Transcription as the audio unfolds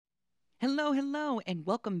Hello, hello, and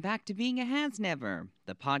welcome back to Being a Has Never,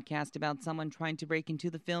 the podcast about someone trying to break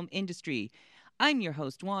into the film industry. I'm your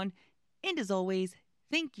host, Juan, and as always,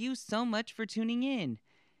 thank you so much for tuning in.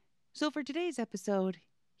 So, for today's episode,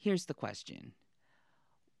 here's the question: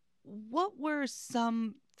 what were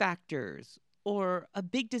some factors or a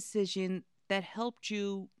big decision that helped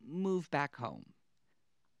you move back home?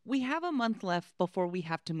 We have a month left before we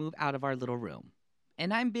have to move out of our little room,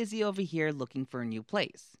 and I'm busy over here looking for a new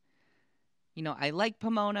place. I like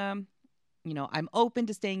Pomona. I'm open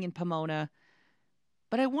to staying in Pomona,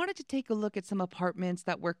 but I wanted to take a look at some apartments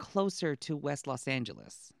that were closer to West Los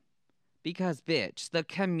Angeles. Because, bitch, the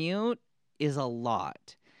commute is a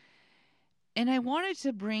lot. And I wanted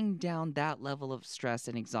to bring down that level of stress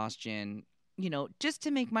and exhaustion, just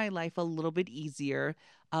to make my life a little bit easier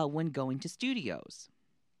when going to studios.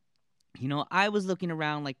 I was looking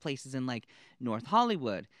around like places in like North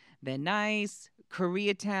Hollywood, Van Nuys,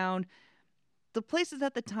 Koreatown, the places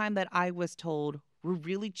at the time that I was told were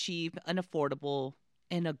really cheap and affordable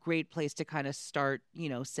and a great place to kind of start,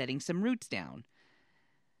 setting some roots down.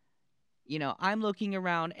 I'm looking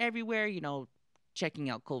around everywhere, checking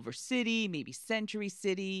out Culver City, maybe Century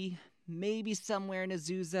City, maybe somewhere in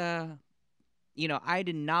Azusa. I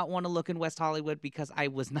did not want to look in West Hollywood because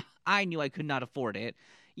I knew I could not afford it,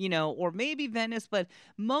 or maybe Venice, but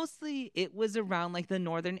mostly it was around like the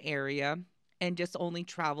northern area and just only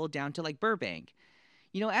travel down to like Burbank.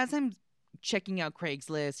 As I'm checking out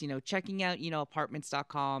Craigslist, checking out,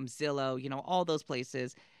 apartments.com, Zillow, all those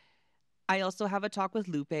places, I also have a talk with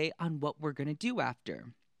Lupe on what we're going to do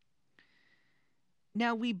after.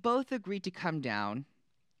 Now, we both agreed to come down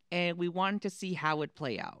and we wanted to see how it would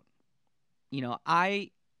play out.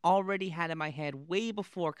 I already had in my head way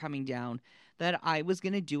before coming down that I was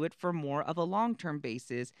going to do it for more of a long-term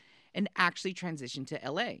basis and actually transition to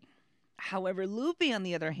LA. However, Lupe, on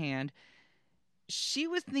the other hand, she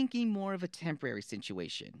was thinking more of a temporary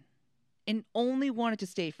situation and only wanted to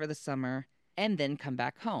stay for the summer and then come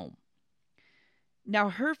back home. Now,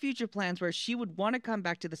 her future plans were she would want to come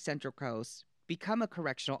back to the Central Coast, become a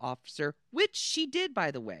correctional officer, which she did,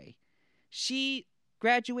 by the way. She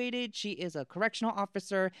graduated, she is a correctional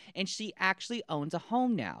officer, and she actually owns a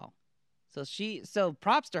home now. So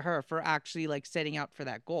props to her for actually like setting out for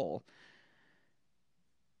that goal.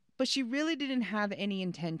 But she really didn't have any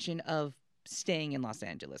intention of staying in Los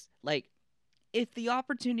Angeles. Like, if the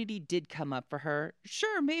opportunity did come up for her,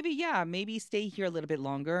 sure, maybe stay here a little bit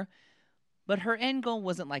longer. But her end goal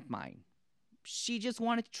wasn't like mine. She just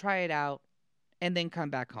wanted to try it out and then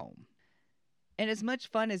come back home. And as much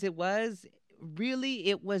fun as it was, really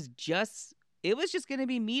it was just going to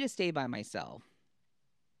be me to stay by myself.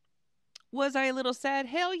 Was I a little sad?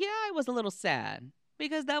 Hell yeah, I was a little sad.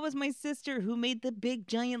 Because that was my sister who made the big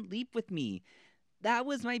giant leap with me. That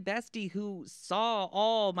was my bestie who saw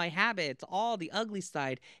all my habits, all the ugly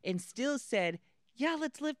side, and still said, yeah,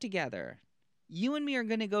 let's live together. You and me are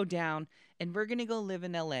going to go down, and we're going to go live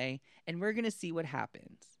in LA, and we're going to see what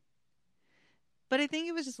happens. But I think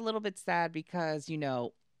it was just a little bit sad because,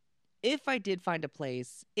 if I did find a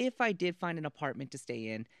place, if I did find an apartment to stay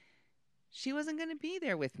in, she wasn't going to be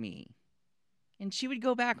there with me. And she would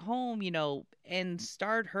go back home, and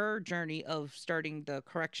start her journey of starting the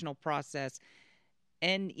correctional process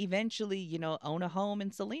and eventually, own a home in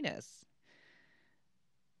Salinas.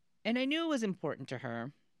 And I knew it was important to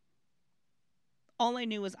her. All I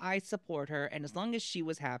knew was I support her, and as long as she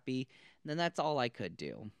was happy, then that's all I could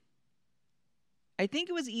do. I think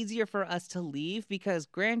it was easier for us to leave because,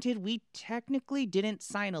 granted, we technically didn't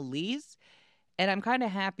sign a lease, and I'm kind of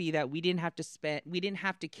happy that we didn't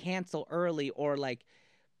have to cancel early or like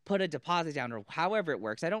put a deposit down or however it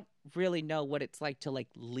works. I don't really know what it's like to like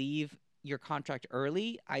leave your contract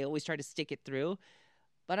early. I always try to stick it through,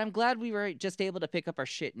 but I'm glad we were just able to pick up our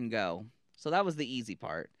shit and go. So that was the easy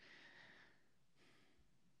part.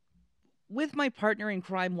 With my partner in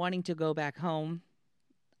crime wanting to go back home,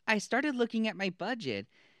 I started looking at my budget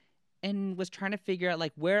and was trying to figure out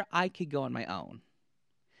like where I could go on my own.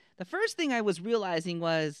 The first thing I was realizing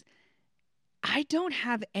was I don't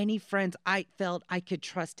have any friends I felt I could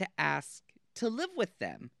trust to ask to live with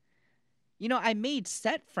them. I made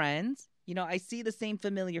set friends. I see the same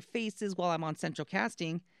familiar faces while I'm on central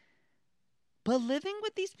casting. But living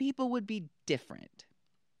with these people would be different.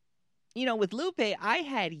 With Lupe, I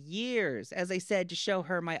had years, as I said, to show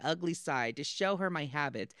her my ugly side, to show her my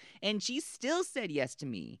habits, and she still said yes to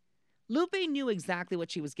me. Lupe knew exactly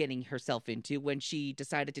what she was getting herself into when she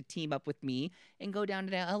decided to team up with me and go down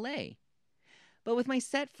to LA. But with my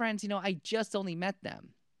set friends, I just only met them.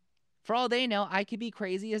 For all they know, I could be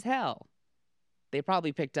crazy as hell. They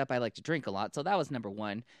probably picked up I like to drink a lot, so that was number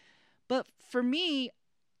one. But for me,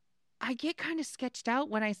 I get kind of sketched out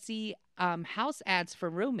when I see house ads for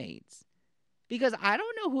roommates because I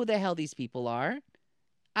don't know who the hell these people are.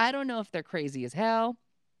 I don't know if they're crazy as hell.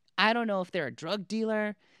 I don't know if they're a drug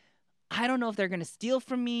dealer. I don't know if they're going to steal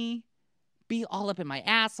from me, be all up in my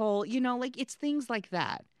asshole. Like it's things like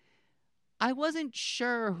that. I wasn't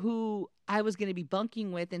sure who I was going to be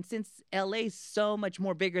bunking with. And since LA's so much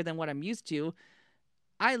more bigger than what I'm used to,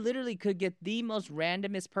 I literally could get the most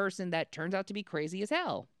randomest person that turns out to be crazy as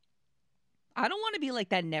hell. I don't want to be like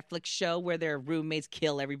that Netflix show where their roommates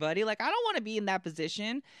kill everybody. Like, I don't want to be in that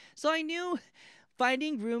position. So I knew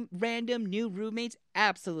finding random new roommates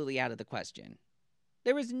absolutely out of the question.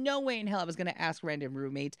 There was no way in hell I was going to ask random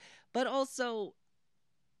roommates, but also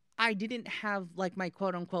I didn't have like my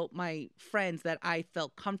quote unquote my friends that I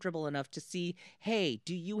felt comfortable enough to see, "Hey,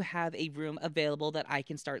 do you have a room available that I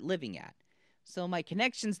can start living at?" So my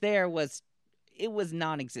connections there was it was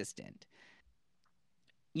non-existent.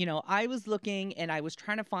 I was looking and I was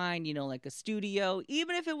trying to find, like a studio,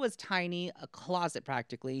 even if it was tiny, a closet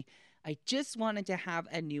practically. I just wanted to have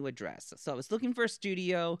a new address. So I was looking for a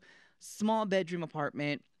studio, small bedroom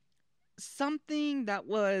apartment, something that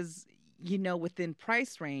was, within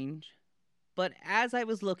price range. But as I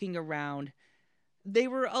was looking around, they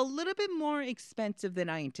were a little bit more expensive than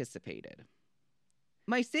I anticipated.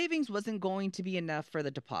 My savings wasn't going to be enough for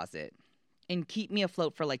the deposit and keep me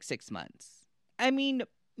afloat for like 6 months. I mean,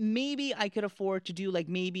 maybe I could afford to do like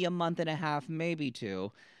maybe a month and a half, maybe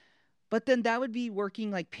two, but then that would be working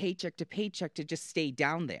like paycheck to paycheck to just stay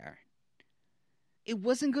down there. It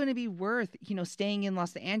wasn't going to be worth, staying in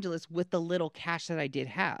Los Angeles with the little cash that I did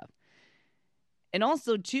have. And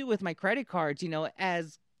also, too, with my credit cards,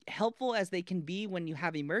 as helpful as they can be when you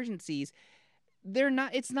have emergencies,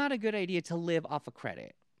 it's not a good idea to live off of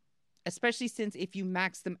credit. Especially since if you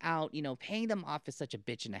max them out, paying them off is such a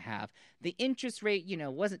bitch and a half. The interest rate,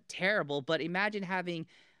 wasn't terrible, but imagine having,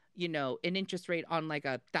 an interest rate on like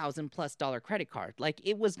 $1,000+ credit card. Like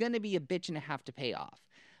it was going to be a bitch and a half to pay off.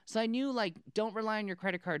 So I knew like, don't rely on your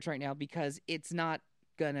credit cards right now because it's not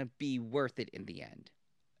going to be worth it in the end.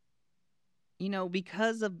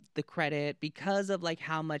 Because of the credit, because of like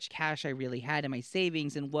how much cash I really had in my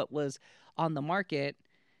savings and what was on the market,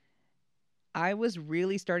 I was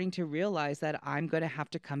really starting to realize that I'm going to have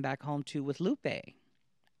to come back home too with Lupe.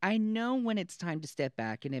 I know when it's time to step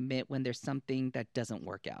back and admit when there's something that doesn't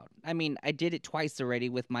work out. I mean, I did it twice already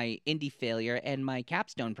with my indie failure and my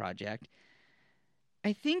capstone project.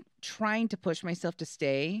 I think trying to push myself to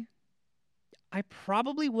stay, I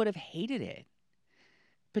probably would have hated it.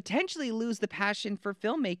 Potentially lose the passion for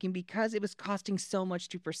filmmaking because it was costing so much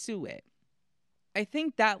to pursue it. I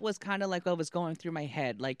think that was kind of like what was going through my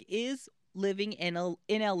head. Like, is living in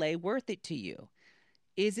LA worth it to you?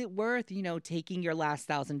 Is it worth, taking your last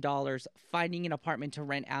 $1,000, finding an apartment to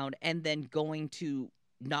rent out, and then going to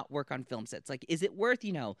not work on film sets? Like, is it worth,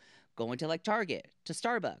 going to like Target, to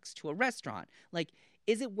Starbucks, to a restaurant? Like,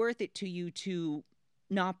 is it worth it to you to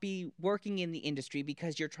not be working in the industry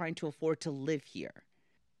because you're trying to afford to live here?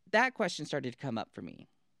 That question started to come up for me.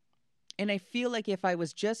 And I feel like if I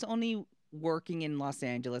was just only working in Los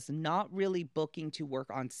Angeles, not really booking to work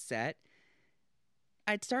on set,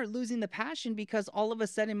 I'd start losing the passion because all of a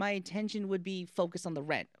sudden my attention would be focused on the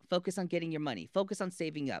rent, focus on getting your money, focus on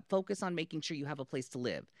saving up, focus on making sure you have a place to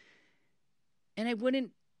live. And I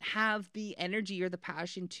wouldn't have the energy or the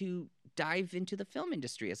passion to dive into the film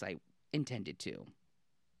industry as I intended to.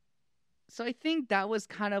 So I think that was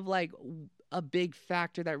kind of like a big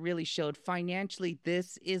factor that really showed financially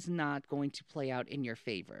this is not going to play out in your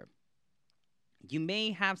favor. You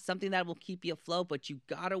may have something that will keep you afloat, but you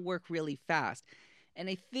got to work really fast. And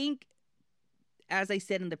I think, as I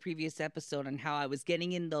said in the previous episode on how I was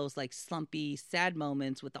getting in those like slumpy, sad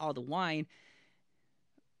moments with all the wine,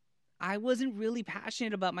 I wasn't really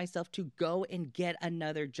passionate about myself to go and get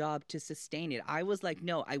another job to sustain it. I was like,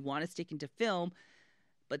 no, I want to stick into film.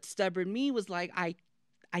 But stubborn me was like, I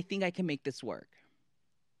think I can make this work.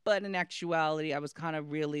 But in actuality, I was kind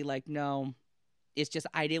of really like, no, it's just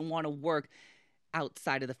I didn't want to work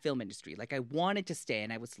outside of the film industry. Like I wanted to stay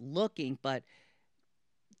and I was looking, but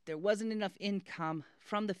there wasn't enough income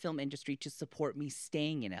from the film industry to support me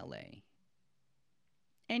staying in LA.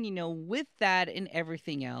 And with that and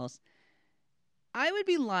everything else, I would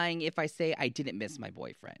be lying if I say I didn't miss my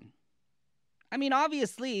boyfriend. I mean,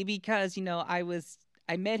 obviously, because,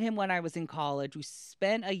 I met him when I was in college. We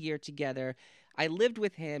spent a year together. I lived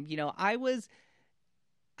with him.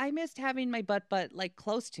 I missed having my butt like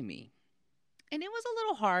close to me. And it was a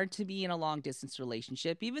little hard to be in a long distance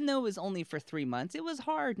relationship, even though it was only for 3 months. It was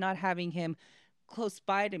hard not having him close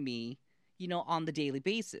by to me, on the daily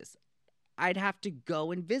basis. I'd have to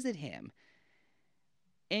go and visit him.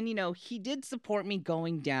 And, he did support me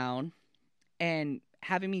going down and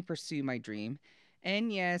having me pursue my dream.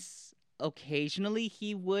 And yes, occasionally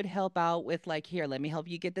he would help out with, like, here, let me help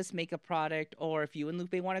you get this makeup product. Or if you and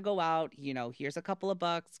Lupe want to go out, here's a couple of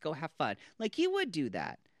bucks, go have fun. Like, he would do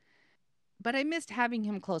that. But I missed having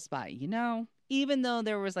him close by. Even though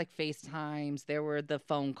there was like FaceTimes, there were the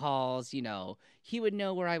phone calls, he would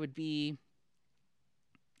know where I would be.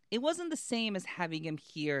 It wasn't the same as having him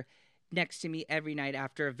here next to me every night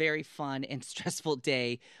after a very fun and stressful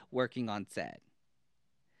day working on set.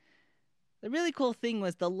 The really cool thing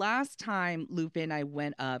was the last time Lupe and I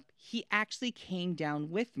went up, he actually came down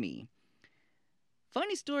with me.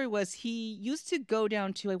 Funny story was he used to go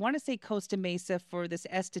down to, I want to say, Costa Mesa for this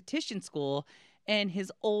esthetician school. And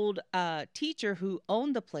his old teacher who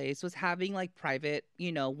owned the place was having like private,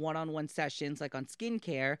 one-on-one sessions like on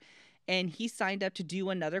skincare. And he signed up to do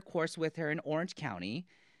another course with her in Orange County.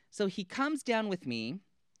 So he comes down with me.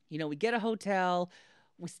 We get a hotel,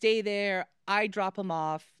 we stay there. I drop him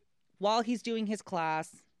off while he's doing his class.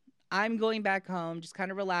 I'm going back home, just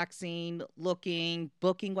kind of relaxing, looking,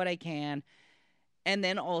 booking what I can, and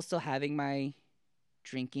then also having my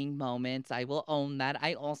drinking moments. I will own that.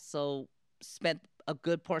 I also spent a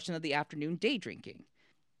good portion of the afternoon day drinking.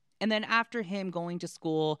 And then after him going to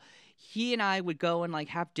school, he and I would go and like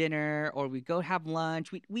have dinner or we'd go have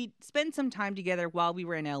lunch. We'd spend some time together while we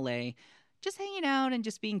were in LA, just hanging out and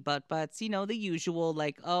just being butt butts, the usual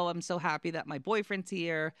like, oh, I'm so happy that my boyfriend's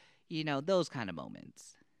here, those kind of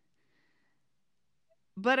moments.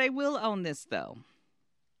 But I will own this though.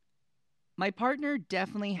 My partner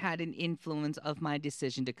definitely had an influence of my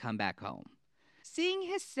decision to come back home. Seeing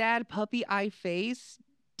his sad puppy eye face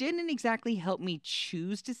didn't exactly help me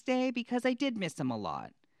choose to stay because I did miss him a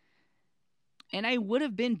lot. And I would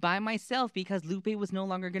have been by myself because Lupe was no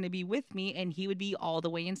longer going to be with me and he would be all the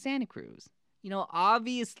way in Santa Cruz.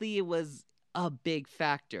 Obviously it was a big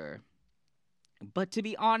factor. But to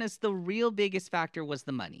be honest, the real biggest factor was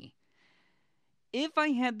the money. If I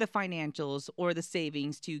had the financials or the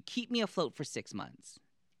savings to keep me afloat for 6 months,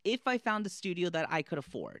 if I found a studio that I could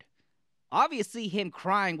afford, obviously him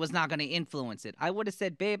crying was not going to influence it. I would have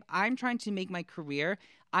said, babe, I'm trying to make my career.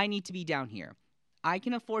 I need to be down here. I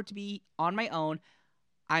can afford to be on my own.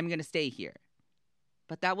 I'm going to stay here.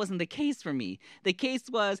 But that wasn't the case for me. The case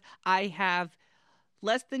was I have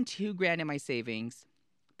less than $2,000 in my savings.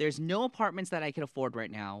 There's no apartments that I can afford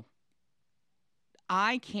right now.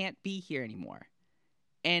 I can't be here anymore.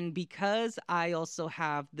 And because I also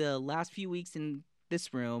have the last few weeks in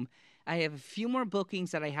this room, I have a few more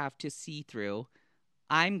bookings that I have to see through.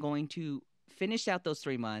 I'm going to finish out those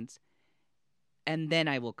 3 months and then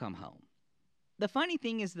I will come home. The funny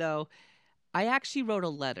thing is, though, I actually wrote a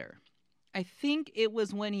letter. I think it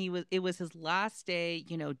was when it was his last day,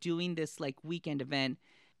 doing this like weekend event.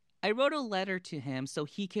 I wrote a letter to him so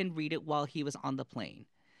he can read it while he was on the plane.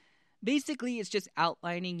 Basically, it's just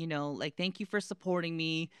outlining, like, thank you for supporting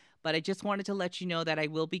me, but I just wanted to let you know that I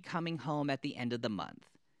will be coming home at the end of the month.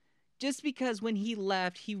 Just because when he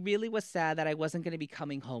left, he really was sad that I wasn't going to be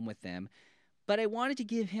coming home with him. But I wanted to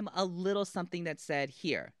give him a little something that said,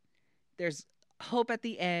 here, there's hope at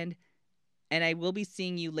the end, and I will be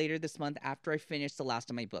seeing you later this month after I finish the last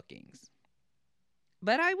of my bookings.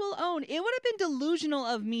 But I will own, it would have been delusional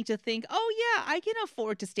of me to think, oh yeah, I can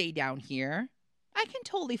afford to stay down here. I can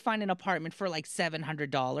totally find an apartment for like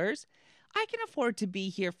 $700. I can afford to be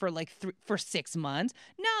here for like for 6 months.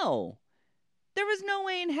 No, there was no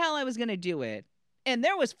way in hell I was going to do it. And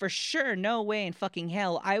there was for sure no way in fucking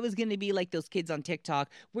hell I was going to be like those kids on TikTok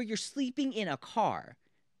where you're sleeping in a car.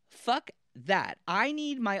 Fuck that. I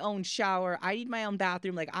need my own shower. I need my own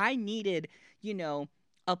bathroom. Like I needed,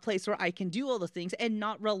 a place where I can do all the things and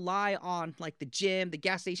not rely on like the gym, the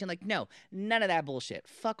gas station. Like, no, none of that bullshit.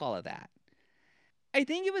 Fuck all of that. I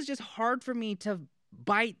think it was just hard for me to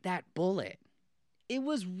bite that bullet. It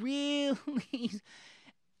was really,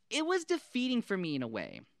 it was defeating for me in a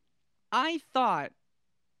way. I thought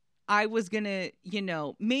I was gonna,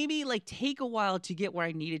 maybe like take a while to get where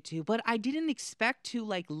I needed to, but I didn't expect to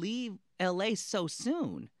like leave LA so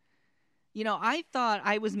soon. I thought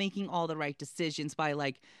I was making all the right decisions by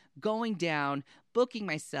like going down, booking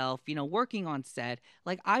myself, working on set.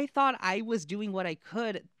 Like I thought I was doing what I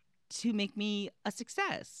could to make me a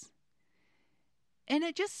success. And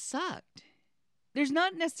it just sucked. There's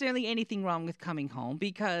not necessarily anything wrong with coming home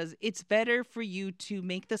because it's better for you to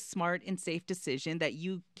make the smart and safe decision that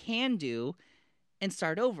you can do and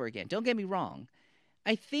start over again. Don't get me wrong.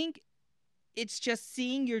 I think it's just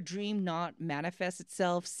seeing your dream not manifest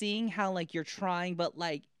itself, seeing how like you're trying, but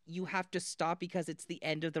like you have to stop because it's the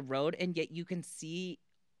end of the road, and yet you can see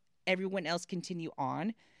everyone else continue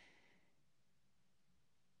on.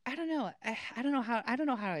 I don't know. I don't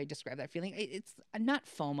know how I describe that feeling. It's not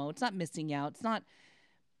FOMO. It's not missing out. It's not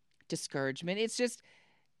discouragement. It's just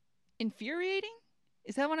infuriating.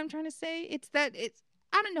 Is that what I'm trying to say? It's that it's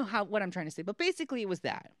I don't know how what I'm trying to say, but basically it was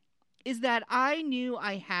that. Is that I knew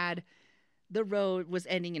I had the road was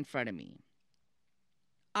ending in front of me.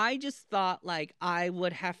 I just thought like I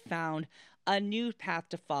would have found a new path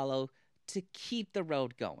to follow to keep the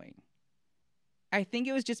road going. I think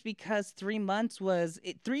it was just because 3 months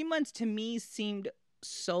to me seemed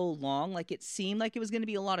so long. Like it seemed like it was going to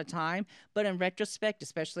be a lot of time. But in retrospect,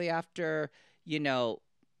 especially after, you know,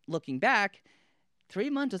 looking back, 3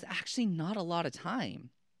 months was actually not a lot of time.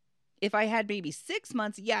 If I had maybe 6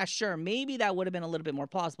 months, yeah, sure, maybe that would have been a little bit more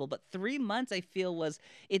plausible. But 3 months, I feel was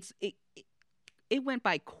it went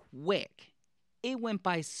by quick. It went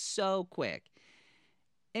by so quick.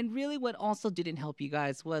 And really, what also didn't help you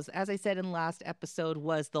guys was, as I said in the last episode,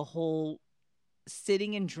 was the whole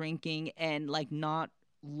sitting and drinking and like not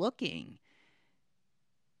looking.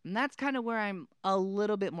 And that's kind of where I'm a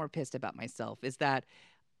little bit more pissed about myself is that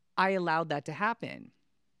I allowed that to happen.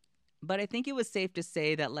 But I think it was safe to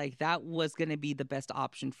say that like that was going to be the best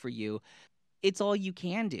option for you. It's all you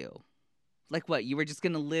can do. Like what? You were just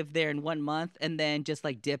going to live there in 1 month and then just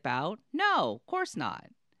like dip out? No, of course not.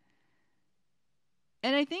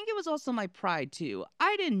 And I think it was also my pride too.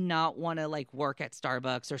 I did not want to like work at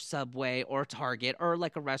Starbucks or Subway or Target or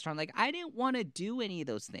like a restaurant. Like I didn't want to do any of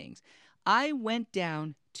those things. I went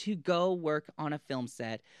down to go work on a film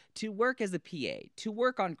set, to work as a PA, to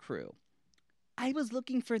work on crew. I was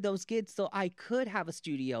looking for those gigs so I could have a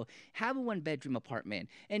studio, have a 1 bedroom apartment,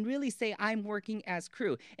 and really say I'm working as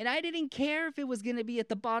crew. And I didn't care if it was going to be at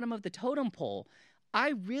the bottom of the totem pole.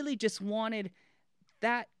 I really just wanted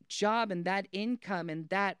that job and that income and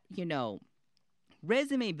that,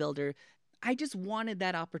 resume builder. I just wanted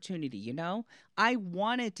that opportunity. I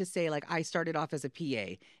wanted to say, like, I started off as a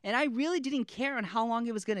PA, and I really didn't care on how long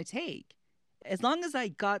it was going to take. As long as I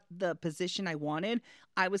got the position I wanted,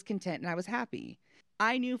 I was content and I was happy.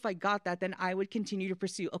 I knew if I got that, then I would continue to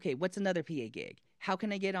pursue, okay, what's another PA gig? How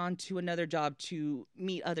can I get on to another job to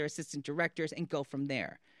meet other assistant directors and go from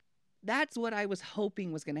there? That's what I was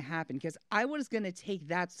hoping was going to happen because I was going to take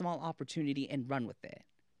that small opportunity and run with it.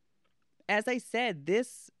 As I said,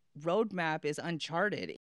 this roadmap is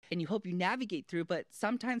uncharted and you hope you navigate through, but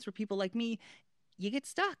sometimes for people like me, you get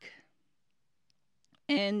stuck.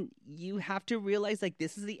 And you have to realize like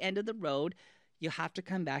this is the end of the road. You have to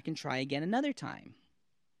come back and try again another time.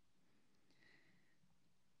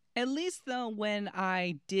 At least though, when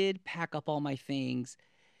I did pack up all my things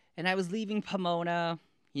and I was leaving Pomona,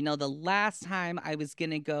 the last time I was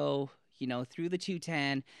going to go, through the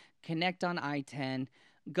 210, connect on I-10,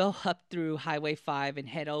 go up through Highway 5 and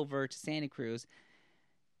head over to Santa Cruz.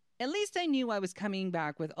 At least I knew I was coming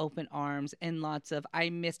back with open arms and lots of I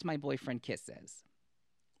missed my boyfriend kisses.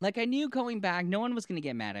 Like I knew going back, no one was going to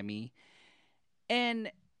get mad at me.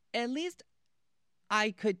 And at least I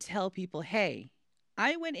could tell people, hey,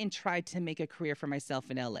 I went and tried to make a career for myself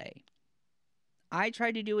in LA. I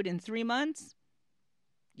tried to do it in 3 months.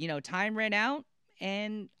 Time ran out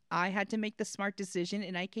and I had to make the smart decision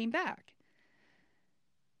and I came back.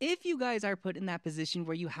 If you guys are put in that position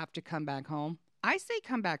where you have to come back home, I say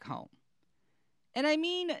come back home. And I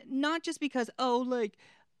mean, not just because,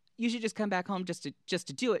 you should just come back home just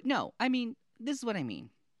to do it. No, I mean, this is what I mean.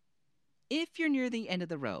 If you're near the end of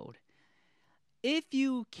the road, if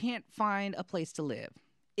you can't find a place to live,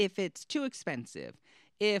 if it's too expensive,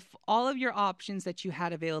 if all of your options that you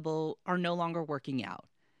had available are no longer working out,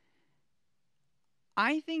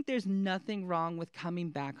 I think there's nothing wrong with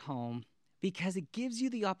coming back home because it gives you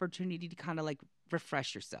the opportunity to kind of like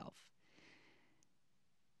refresh yourself.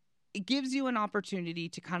 It gives you an opportunity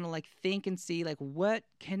to kind of like think and see like what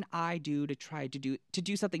can I do to try to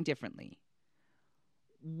do something differently?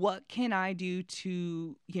 What can I do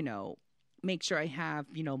to, make sure I have,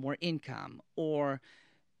 more income? Or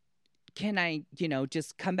can I,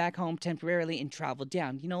 just come back home temporarily and travel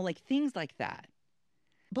down? Like things like that.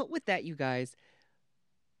 But with that, you guys,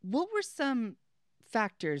 what were some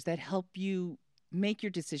factors that help you make your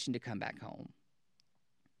decision to come back home?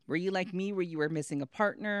 Were you like me where you were missing a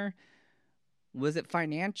partner? Was it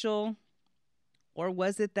financial? Or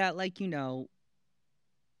was it that like, you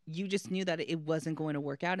just knew that it wasn't going to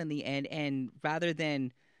work out in the end, and rather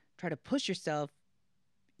than try to push yourself,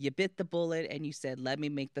 you bit the bullet and you said, let me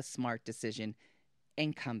make the smart decision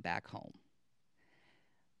and come back home?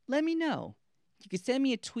 Let me know. You can send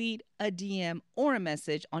me a tweet, a DM, or a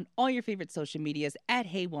message on all your favorite social medias at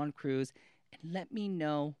HeyJuanCruz and let me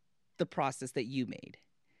know the process that you made.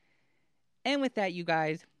 And with that, you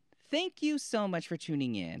guys, thank you so much for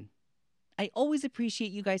tuning in. I always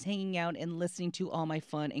appreciate you guys hanging out and listening to all my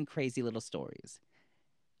fun and crazy little stories.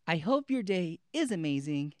 I hope your day is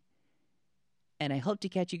amazing, and I hope to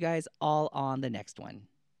catch you guys all on the next one.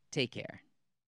 Take care.